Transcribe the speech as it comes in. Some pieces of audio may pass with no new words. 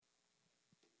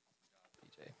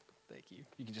Thank you.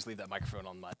 You can just leave that microphone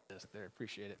on my desk there.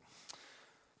 Appreciate it.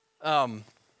 Don't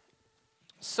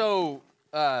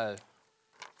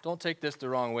take this the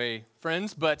wrong way,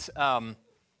 friends, but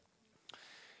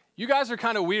you guys are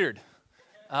kind of weird.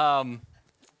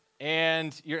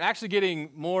 And you're actually getting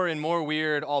more and more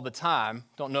weird all the time.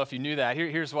 Don't know if you knew that.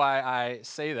 Here's why I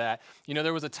say that. You know,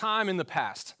 there was a time in the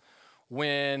past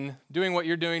when doing what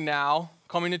you're doing now,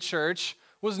 coming to church,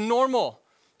 was normal.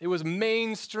 It was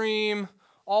mainstream.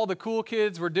 All the cool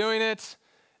kids were doing it.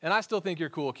 And I still think you're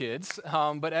cool kids.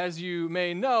 But as you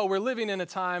may know, we're living in a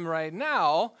time right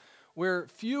now where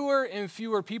fewer and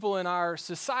fewer people in our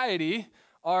society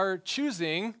are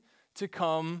choosing to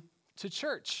come to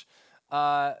church.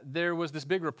 There was this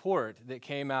big report that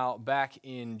came out back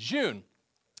in June.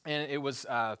 And it was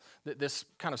this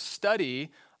kind of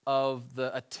study of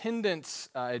the attendance,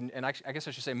 and I guess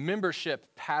I should say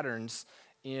membership patterns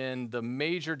in the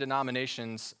major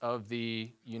denominations of the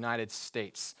United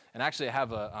States. And actually I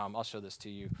have I'll show this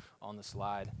to you on the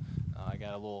slide. I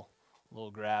got a little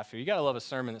graph here. You got to love a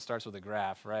sermon that starts with a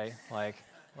graph, right? Like,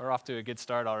 we're off to a good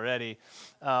start already.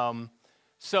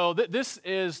 This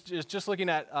is just looking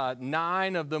at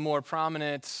 9 of the more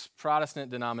prominent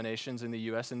Protestant denominations in the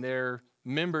U.S. and their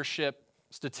membership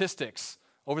statistics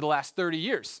over the last 30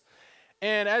 years.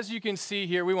 And as you can see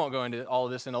here, we won't go into all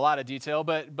of this in a lot of detail,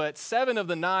 but 7 of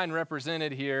the 9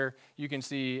 represented here, you can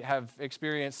see, have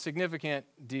experienced significant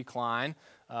decline.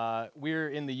 We're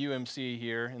in the UMC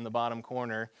here in the bottom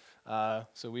corner,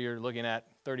 so we are looking at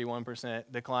 31%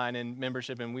 decline in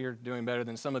membership, and we are doing better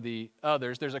than some of the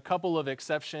others. There's a couple of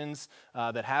exceptions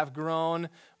that have grown,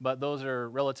 but those are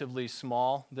relatively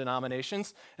small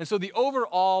denominations. And so the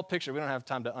overall picture, we don't have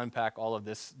time to unpack all of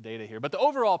this data here, but the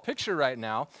overall picture right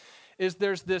now is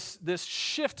there's this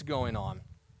shift going on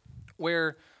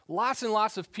where lots and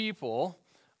lots of people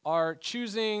are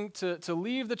choosing to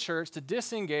leave the church, to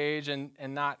disengage and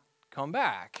not come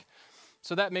back.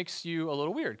 So that makes you a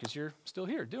little weird because you're still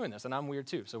here doing this, and I'm weird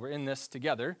too. So we're in this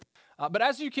together. But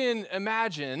as you can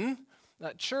imagine,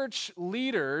 church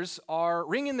leaders are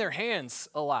wringing their hands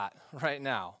a lot right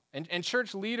now. And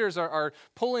church leaders are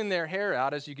pulling their hair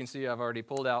out. As you can see, I've already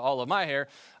pulled out all of my hair.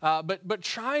 But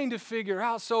trying to figure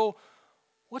out, so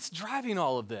what's driving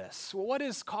all of this? Well, what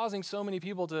is causing so many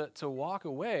people to walk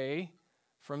away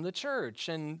from the church?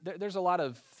 And there's a lot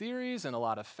of theories and a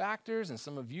lot of factors, and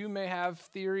some of you may have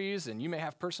theories, and you may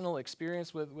have personal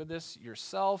experience with this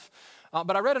yourself.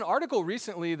 But I read an article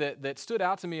recently that stood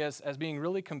out to me as being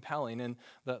really compelling, and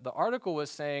the article was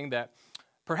saying that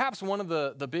perhaps one of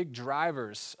the big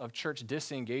drivers of church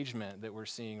disengagement that we're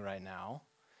seeing right now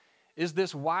is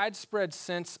this widespread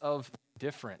sense of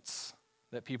difference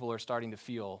that people are starting to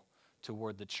feel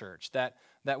toward the church. That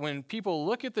when people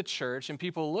look at the church and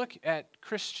people look at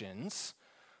Christians,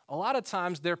 a lot of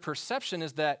times their perception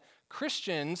is that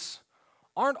Christians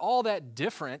aren't all that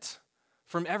different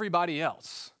from everybody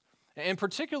else. And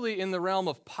particularly in the realm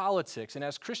of politics, and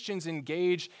as Christians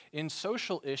engage in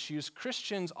social issues,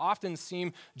 Christians often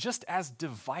seem just as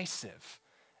divisive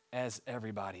as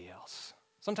everybody else.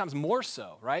 Sometimes more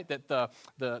so, right? That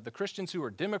the Christians who are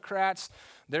Democrats,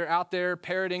 they're out there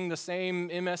parroting the same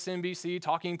MSNBC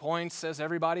talking points as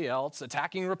everybody else,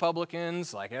 attacking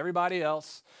Republicans like everybody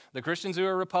else. The Christians who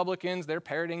are Republicans, they're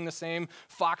parroting the same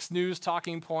Fox News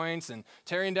talking points and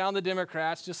tearing down the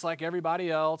Democrats just like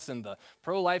everybody else. And the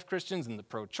pro-life Christians and the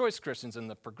pro-choice Christians and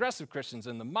the progressive Christians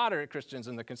and the moderate Christians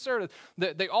and the conservative,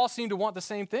 they all seem to want the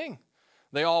same thing.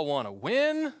 They all want to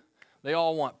win. They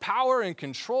all want power and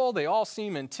control. They all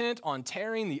seem intent on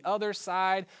tearing the other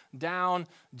side down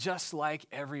just like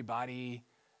everybody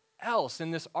else.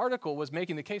 And this article was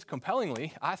making the case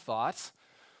compellingly, I thought,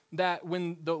 that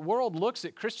when the world looks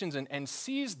at Christians and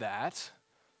sees that,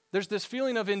 there's this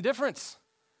feeling of indifference.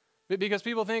 Because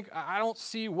people think, I don't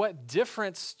see what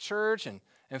difference church and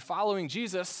following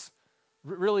Jesus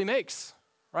really makes,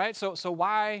 right? So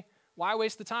why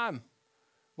waste the time?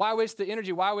 Why waste the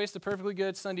energy? Why waste a perfectly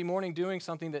good Sunday morning doing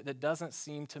something that doesn't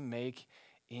seem to make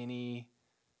any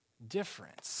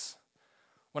difference?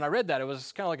 When I read that, it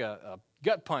was kind of like a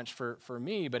gut punch for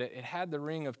me, but it had the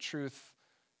ring of truth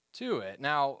to it.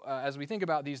 Now, as we think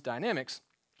about these dynamics,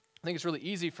 I think it's really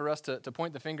easy for us to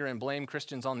point the finger and blame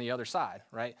Christians on the other side,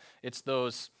 right? It's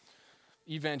those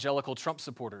evangelical Trump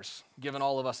supporters giving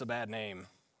all of us a bad name,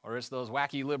 or it's those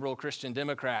wacky liberal Christian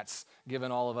Democrats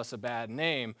giving all of us a bad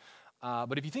name.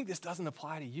 But if you think this doesn't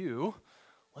apply to you,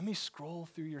 let me scroll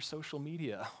through your social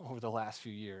media over the last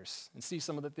few years and see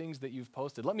some of the things that you've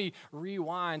posted. Let me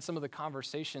rewind some of the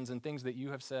conversations and things that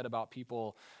you have said about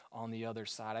people on the other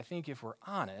side. I think if we're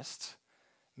honest,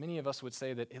 many of us would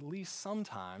say that at least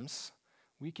sometimes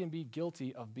we can be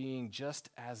guilty of being just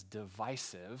as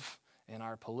divisive in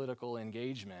our political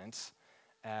engagement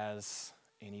as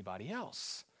anybody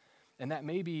else. And that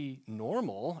may be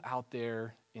normal out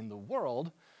there in the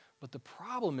world, but the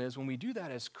problem is when we do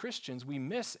that as Christians, we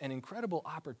miss an incredible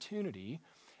opportunity,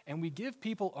 and we give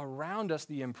people around us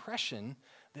the impression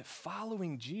that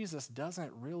following Jesus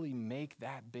doesn't really make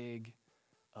that big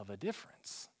of a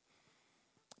difference.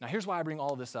 Now, here's why I bring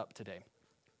all of this up today.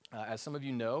 As some of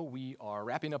you know, we are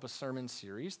wrapping up a sermon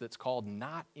series that's called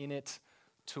Not In It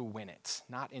to Win It.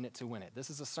 Not In It to Win It. This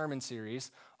is a sermon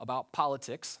series about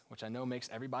politics, which I know makes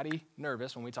everybody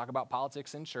nervous when we talk about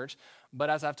politics in church. But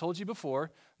as I've told you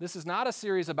before, this is not a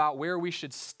series about where we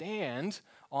should stand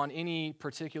on any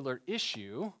particular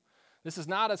issue. This is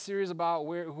not a series about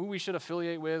who we should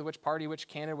affiliate with, which party, which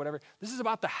candidate, whatever. This is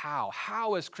about the how.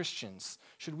 How, as Christians,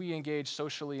 should we engage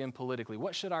socially and politically?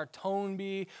 What should our tone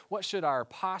be? What should our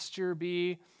posture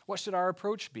be? What should our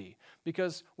approach be?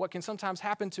 Because what can sometimes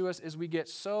happen to us is we get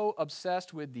so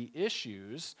obsessed with the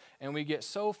issues and we get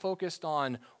so focused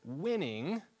on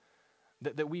winning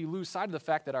that we lose sight of the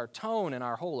fact that our tone and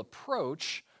our whole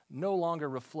approach no longer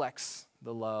reflects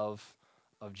the love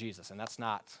of Jesus. And that's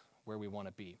not where we want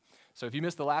to be. So if you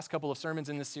missed the last couple of sermons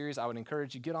in this series, I would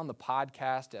encourage you, get on the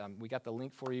podcast. We got the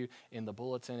link for you in the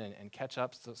bulletin and catch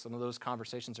up. So some of those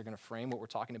conversations are going to frame what we're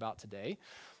talking about today.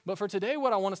 But for today,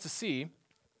 what I want us to see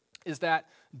is that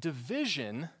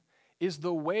division is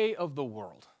the way of the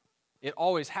world. It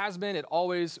always has been. It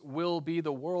always will be.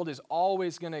 The world is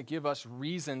always going to give us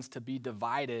reasons to be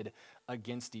divided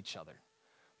against each other.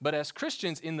 But as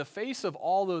Christians, in the face of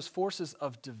all those forces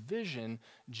of division,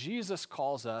 Jesus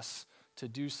calls us to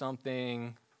do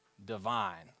something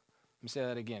divine. Let me say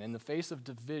that again. In the face of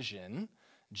division,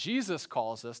 Jesus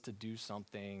calls us to do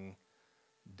something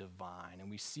divine.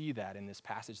 And we see that in this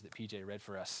passage that PJ read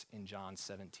for us in John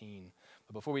 17.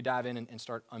 But before we dive in and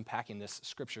start unpacking this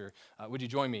scripture, would you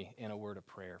join me in a word of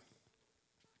prayer?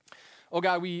 Oh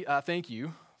God, we thank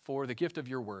you for the gift of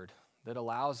your word that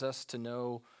allows us to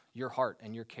know your heart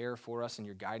and your care for us and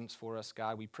your guidance for us,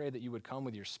 God. We pray that you would come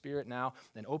with your spirit now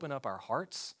and open up our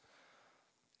hearts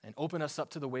and open us up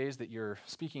to the ways that you're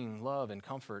speaking love and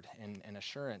comfort and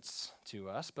assurance to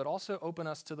us, but also open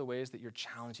us to the ways that you're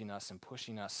challenging us and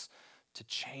pushing us to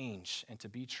change and to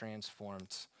be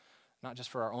transformed, not just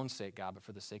for our own sake, God, but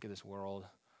for the sake of this world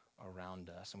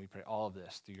around us. And we pray all of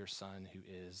this through your Son, who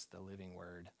is the living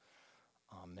word.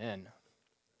 Amen.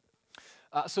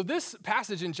 So this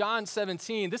passage in John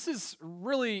 17, this is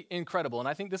really incredible, and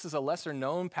I think this is a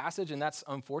lesser-known passage, and that's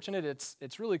unfortunate.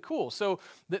 It's really cool. So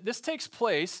this takes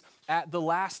place at the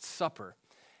Last Supper,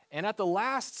 and at the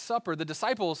Last Supper, the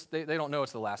disciples, they don't know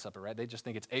it's the Last Supper, right? They just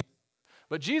think it's a.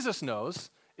 But Jesus knows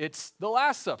it's the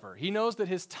Last Supper. He knows that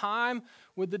his time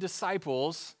with the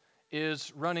disciples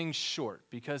is running short,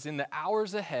 because in the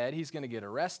hours ahead, he's going to get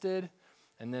arrested,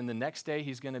 and then the next day,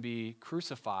 he's going to be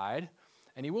crucified,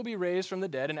 and he will be raised from the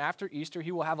dead, and after Easter,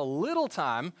 he will have a little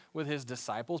time with his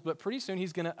disciples, but pretty soon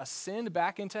he's going to ascend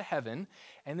back into heaven,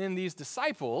 and then these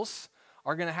disciples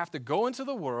are going to have to go into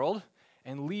the world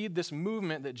and lead this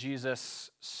movement that Jesus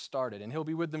started. And he'll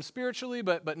be with them spiritually,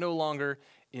 but no longer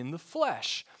in the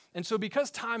flesh. And so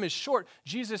because time is short,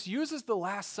 Jesus uses the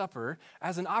Last Supper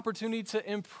as an opportunity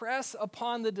to impress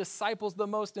upon the disciples the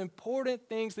most important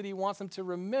things that he wants them to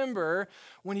remember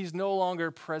when he's no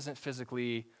longer present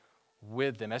physically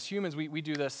with them. As humans, we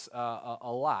do this a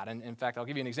lot. And in fact, I'll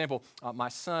give you an example. My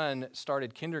son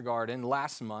started kindergarten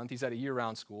last month. He's at a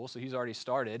year-round school, so he's already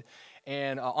started.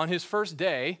 And on his first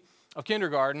day of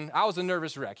kindergarten, I was a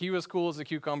nervous wreck. He was cool as a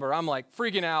cucumber. I'm like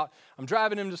freaking out. I'm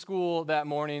driving him to school that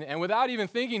morning, and without even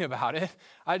thinking about it,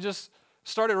 I just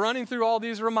started running through all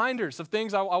these reminders of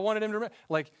things I wanted him to remember.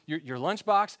 Like, your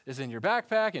lunchbox is in your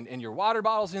backpack, and your water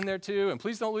bottle's in there too, and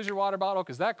please don't lose your water bottle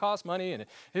because that costs money, and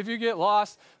if you get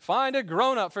lost, find a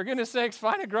grown-up. For goodness sakes,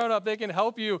 find a grown-up. They can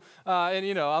help you.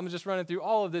 I'm just running through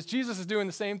all of this. Jesus is doing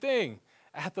the same thing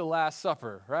at the Last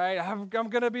Supper, right? I'm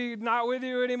going to be not with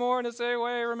you anymore in the same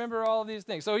way. Remember all of these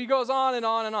things. So he goes on and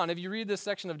on and on. If you read this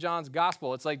section of John's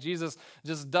gospel, it's like Jesus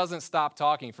just doesn't stop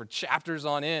talking for chapters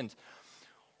on end.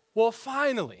 Well,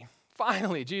 finally,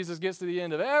 Jesus gets to the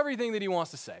end of everything that he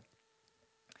wants to say.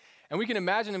 And we can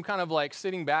imagine him kind of like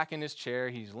sitting back in his chair.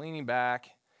 He's leaning back.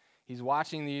 He's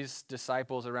watching these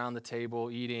disciples around the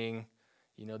table eating,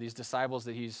 these disciples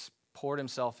that he's poured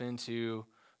himself into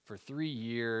for 3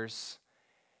 years.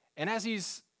 And as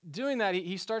he's doing that,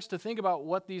 he starts to think about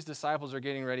what these disciples are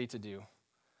getting ready to do.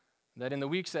 That in the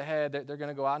weeks ahead, they're going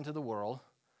to go out into the world,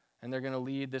 and they're going to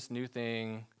lead this new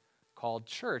thing called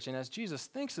church. And as Jesus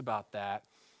thinks about that,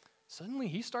 suddenly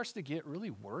he starts to get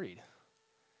really worried.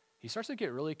 he starts to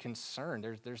get really concerned.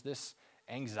 There's this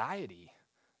anxiety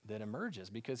that emerges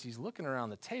because he's looking around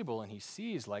the table and he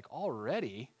sees like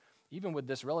already, even with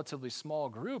this relatively small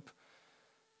group,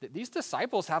 that these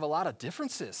disciples have a lot of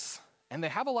differences and they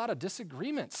have a lot of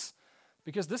disagreements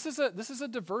because this is a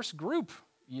diverse group.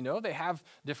 You know, they have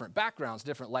different backgrounds,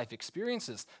 different life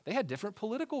experiences. They had different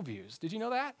political views. Did you know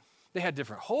that? They had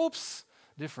different hopes,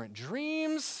 different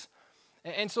dreams.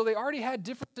 And so they already had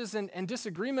differences and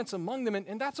disagreements among them.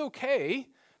 And that's okay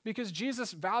because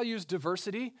Jesus values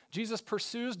diversity. Jesus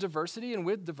pursues diversity. And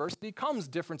with diversity comes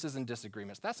differences and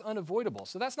disagreements. That's unavoidable.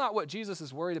 So that's not what Jesus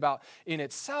is worried about in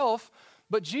itself.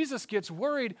 But Jesus gets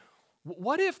worried,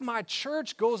 what if my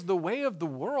church goes the way of the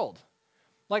world?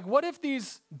 Like, what if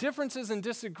these differences and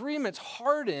disagreements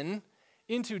harden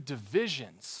into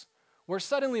divisions, where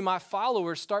suddenly my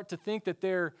followers start to think that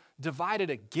they're divided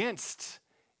against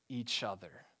each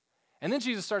other? And then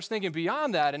Jesus starts thinking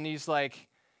beyond that, and he's like,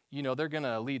 you know, they're going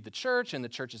to lead the church, and the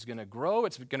church is going to grow.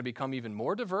 It's going to become even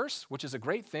more diverse, which is a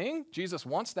great thing. Jesus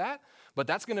wants that, but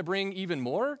that's going to bring even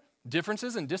more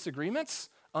differences and disagreements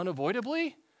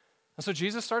unavoidably. And so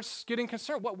Jesus starts getting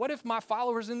concerned. What if my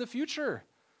followers in the future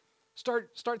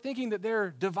start thinking that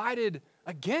they're divided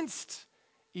against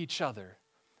each other?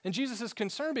 And Jesus is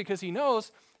concerned because he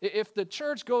knows if the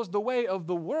church goes the way of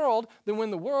the world, then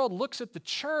when the world looks at the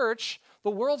church, the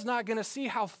world's not going to see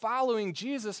how following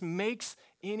Jesus makes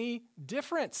any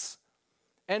difference.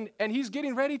 And he's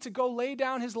getting ready to go lay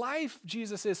down his life,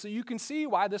 Jesus is. So you can see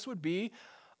why this would be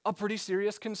a pretty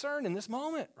serious concern in this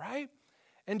moment, right?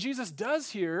 And Jesus does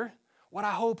here what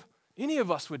I hope any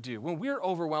of us would do when we're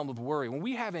overwhelmed with worry, when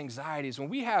we have anxieties, when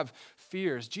we have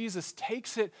fears. Jesus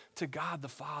takes it to God the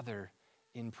Father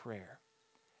in prayer.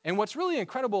 And what's really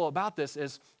incredible about this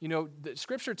is, you know, the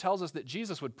scripture tells us that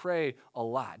Jesus would pray a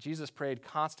lot. Jesus prayed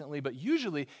constantly, but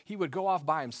usually he would go off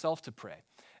by himself to pray.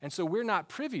 And so we're not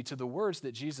privy to the words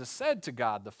that Jesus said to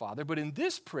God the Father, but in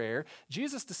this prayer,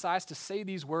 Jesus decides to say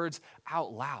these words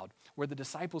out loud where the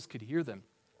disciples could hear them.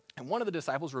 And one of the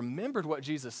disciples remembered what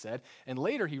Jesus said, and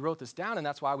later he wrote this down, and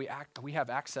that's why we have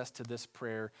access to this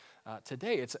prayer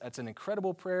today. It's an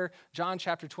incredible prayer. John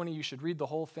chapter 20, you should read the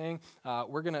whole thing.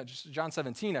 John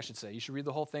 17, I should say, you should read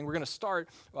the whole thing. We're going to start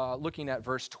looking at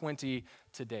verse 20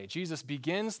 today. Jesus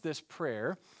begins this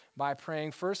prayer by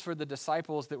praying first for the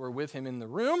disciples that were with him in the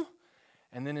room,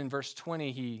 and then in verse 20,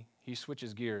 he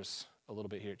switches gears a little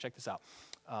bit here. Check this out.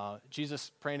 Jesus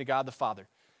praying to God the Father.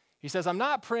 He says, I'm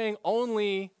not praying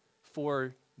only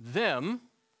for them,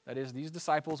 that is, these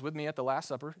disciples with me at the Last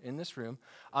Supper in this room.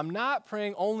 I'm not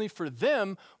praying only for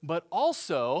them, but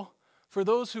also for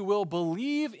those who will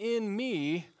believe in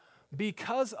me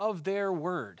because of their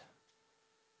word.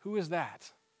 Who is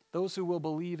that? Those who will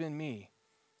believe in me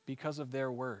because of their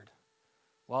word.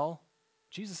 Well,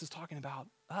 Jesus is talking about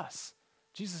us.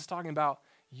 Jesus is talking about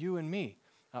you and me.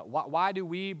 Why do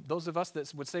we, those of us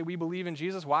that would say we believe in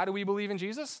Jesus, why do we believe in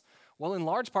Jesus? Well, in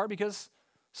large part because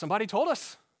somebody told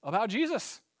us about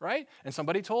Jesus, right? And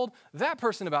somebody told that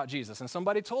person about Jesus, and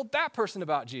somebody told that person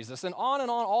about Jesus, and on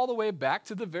all the way back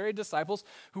to the very disciples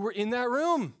who were in that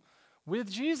room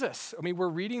with Jesus. I mean, we're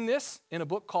reading this in a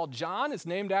book called John. It's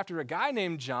named after a guy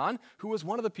named John, who was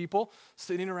one of the people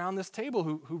sitting around this table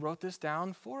who wrote this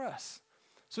down for us.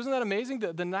 So isn't that amazing?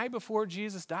 The night before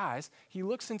Jesus dies, he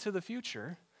looks into the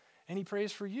future, and he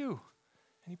prays for you,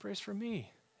 and he prays for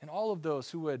me, and all of those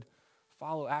who would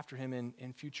follow after him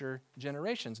in future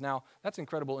generations. Now, that's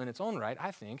incredible in its own right, I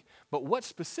think, but what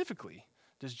specifically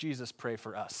does Jesus pray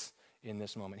for us in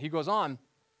this moment? He goes on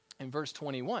in verse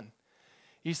 21.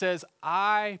 He says,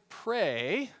 I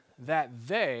pray that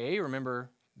they,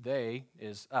 remember, they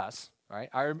is us, right?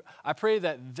 I pray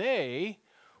that they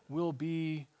will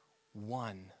be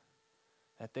one,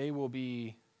 that they will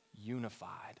be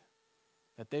unified,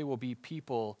 that they will be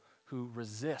people who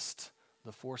resist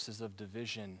the forces of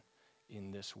division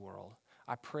in this world.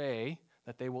 I pray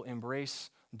that they will embrace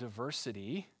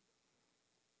diversity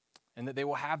and that they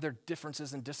will have their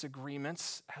differences and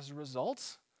disagreements as a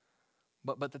result,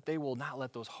 but that they will not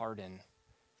let those harden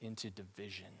into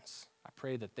divisions. I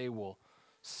pray that they will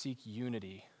seek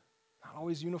unity, not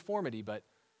always uniformity, but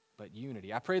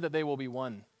unity. I pray that they will be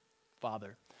one,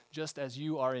 Father, just as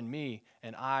you are in me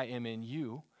and I am in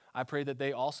you. I pray that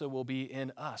they also will be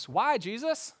in us. Why,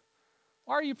 Jesus?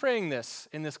 Why are you praying this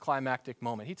in this climactic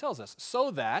moment? He tells us,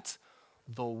 so that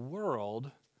the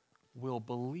world will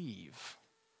believe.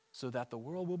 So that the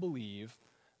world will believe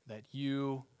that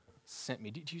you sent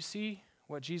me. Do you see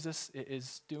what Jesus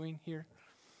is doing here?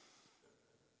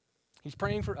 He's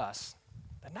praying for us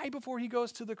the night before he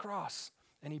goes to the cross.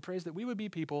 And he prays that we would be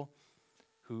people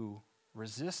who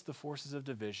resist the forces of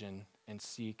division and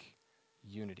seek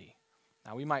unity.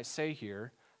 Now, we might say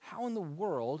here, how in the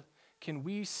world can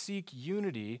we seek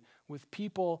unity with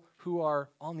people who are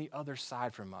on the other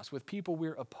side from us, with people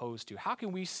we're opposed to? How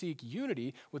can we seek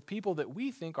unity with people that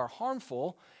we think are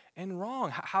harmful and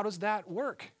wrong? How does that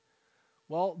work?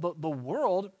 Well, the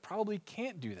world probably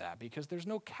can't do that because there's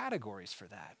no categories for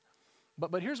that.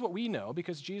 But here's what we know,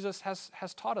 because Jesus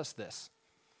has taught us this.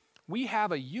 We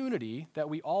have a unity that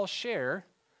we all share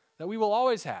that we will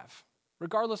always have,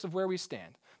 regardless of where we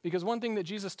stand. Because one thing that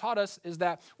Jesus taught us is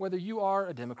that whether you are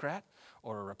a Democrat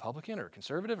or a Republican or a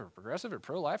conservative or progressive or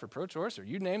pro-life or pro-choice, or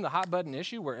you name the hot button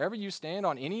issue, wherever you stand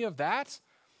on any of that,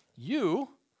 you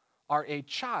are a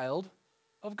child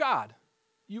of God.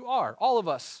 You are. All of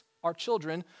us are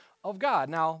children of God.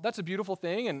 Now, that's a beautiful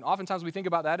thing, and oftentimes we think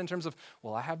about that in terms of,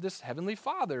 well, I have this heavenly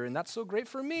Father, and that's so great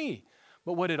for me.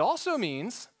 But what it also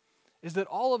means is that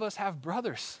all of us have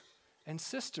brothers and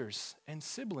sisters and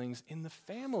siblings in the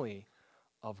family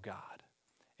of God.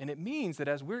 And it means that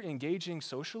as we're engaging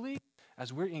socially,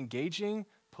 as we're engaging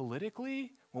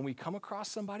politically, when we come across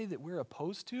somebody that we're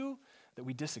opposed to, that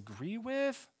we disagree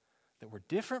with, that we're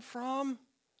different from,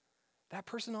 that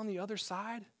person on the other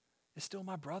side is still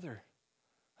my brother.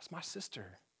 That's my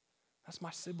sister. That's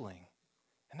my sibling.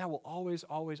 And that will always,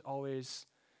 always, always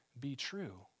be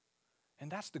true.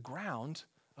 And that's the ground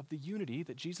of the unity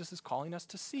that Jesus is calling us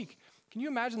to seek. Can you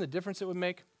imagine the difference it would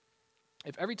make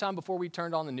if every time before we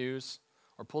turned on the news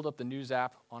or pulled up the news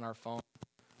app on our phone,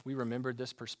 we remembered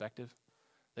this perspective,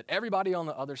 that everybody on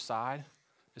the other side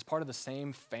is part of the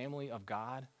same family of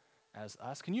God as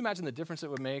us? Can you imagine the difference it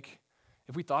would make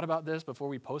if we thought about this before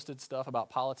we posted stuff about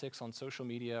politics on social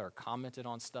media or commented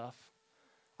on stuff?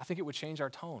 I think it would change our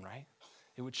tone, right?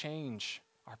 It would change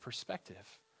our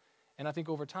perspective. And I think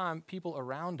over time, people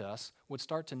around us would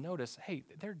start to notice, hey,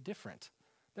 they're different.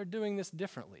 They're doing this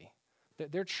differently.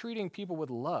 They're treating people with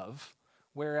love,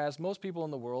 whereas most people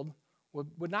in the world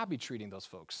would not be treating those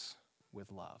folks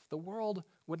with love. The world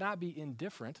would not be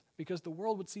indifferent because the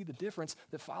world would see the difference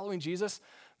that following Jesus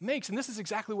makes. And this is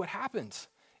exactly what happened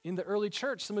in the early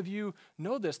church. Some of you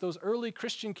know this. Those early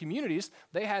Christian communities,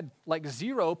 they had like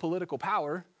zero political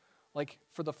power. Like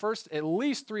for the first at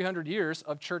least 300 years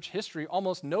of church history,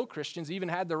 almost no Christians even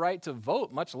had the right to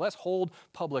vote, much less hold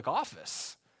public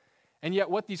office. And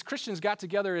yet what these Christians got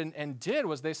together and did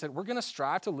was they said, we're going to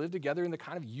strive to live together in the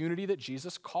kind of unity that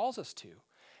Jesus calls us to.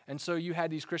 And so you had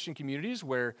these Christian communities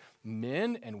where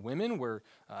men and women were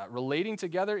relating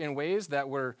together in ways that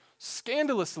were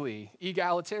scandalously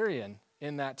egalitarian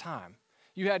in that time.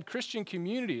 You had Christian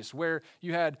communities where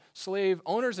you had slave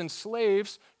owners and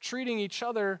slaves treating each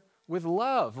other with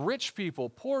love, rich people,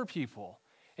 poor people.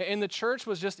 And the church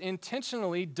was just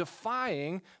intentionally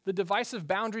defying the divisive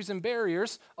boundaries and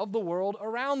barriers of the world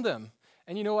around them.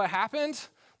 And you know what happened?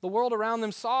 The world around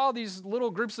them saw these little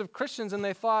groups of Christians and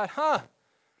they thought,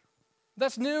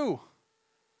 that's new.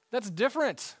 That's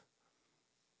different.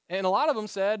 And a lot of them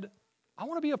said, I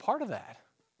want to be a part of that.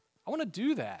 I want to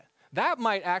do that. That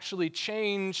might actually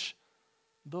change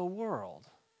the world.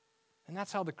 And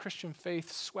that's how the Christian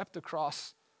faith swept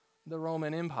across the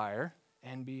Roman Empire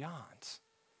and beyond.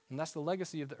 And that's the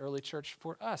legacy of the early church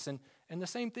for us. And the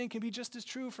same thing can be just as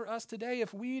true for us today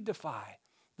if we defy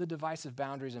the divisive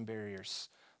boundaries and barriers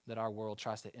that our world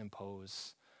tries to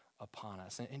impose upon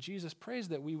us. And Jesus prays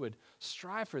that we would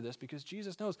strive for this because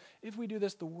Jesus knows if we do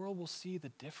this, the world will see the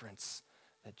difference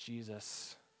that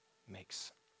Jesus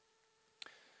makes.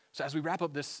 So as we wrap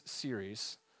up this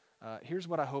series, here's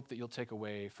what I hope that you'll take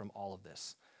away from all of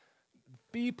this.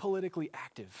 Be politically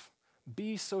active.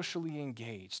 Be socially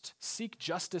engaged. Seek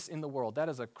justice in the world. That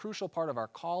is a crucial part of our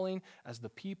calling as the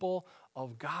people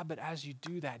of God. But as you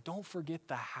do that, don't forget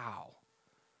the how.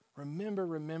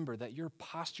 Remember that your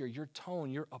posture, your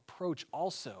tone, your approach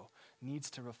also needs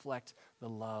to reflect the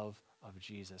love of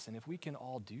Jesus. And if we can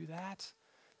all do that,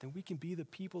 then we can be the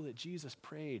people that Jesus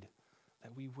prayed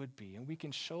that we would be. And we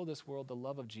can show this world the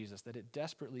love of Jesus that it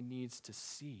desperately needs to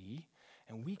see.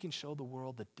 And we can show the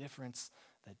world the difference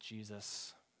that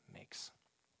Jesus makes.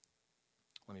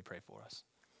 Let me pray for us.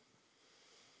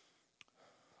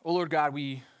 Oh Lord God,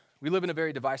 we live in a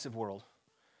very divisive world.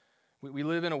 We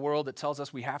live in a world that tells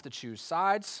us we have to choose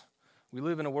sides. We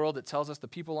live in a world that tells us the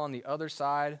people on the other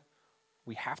side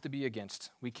we have to be against.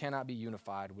 We cannot be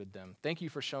unified with them. Thank you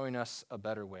for showing us a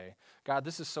better way. God,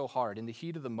 this is so hard. In the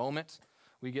heat of the moment,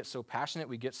 we get so passionate,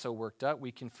 we get so worked up,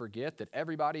 we can forget that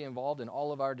everybody involved in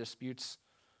all of our disputes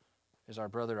is our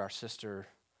brother, our sister,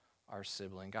 our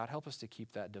sibling. God, help us to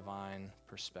keep that divine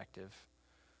perspective.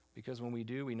 Because when we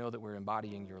do, we know that we're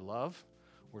embodying your love.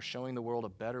 We're showing the world a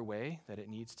better way that it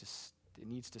needs it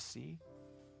needs to see.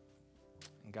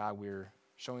 And God, we're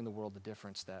showing the world the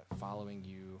difference that following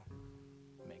you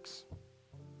makes.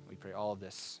 We pray all of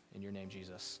this in your name,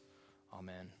 Jesus.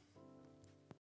 Amen.